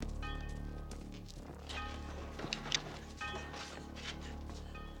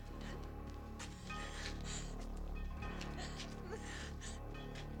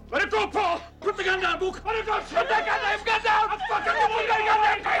book. Let it go. Put that goddamn gun down. I'm fucking put that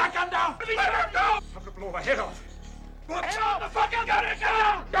goddamn gun down. Let it go. I'm gonna blow my head off. Put the fucking gun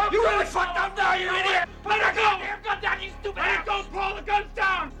down. You really fucked up now, you idiot. Let it go. Damn gun down, you stupid. Let it go, Paul. The gun's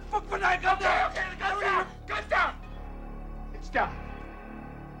down. Fuck, put that gun down. Okay, the gun's down. Gun's down. It's down.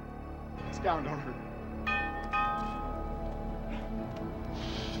 It's down. Don't hurt me.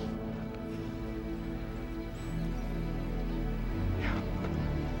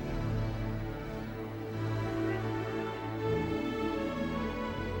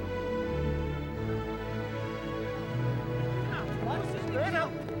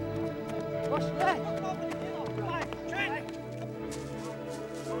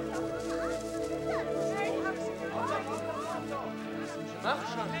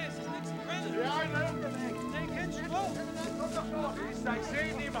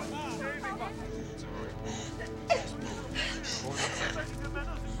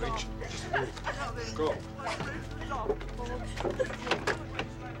 Go.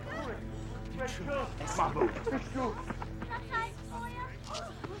 It's my boat. Let's go.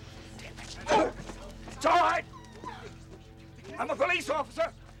 It's all right. I'm a police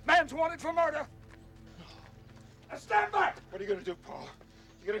officer. Man's wanted for murder. Now stand back. What are you gonna do, Paul?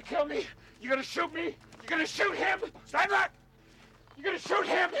 You gonna kill me? You gonna shoot me? You gonna shoot him? Stand back. You gonna shoot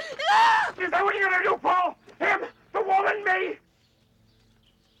him? No! Is that what you're gonna do, Paul? Him? The woman? Me?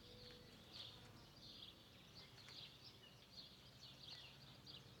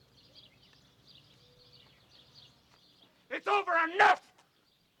 It's over. Enough!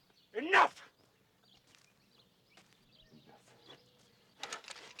 Enough!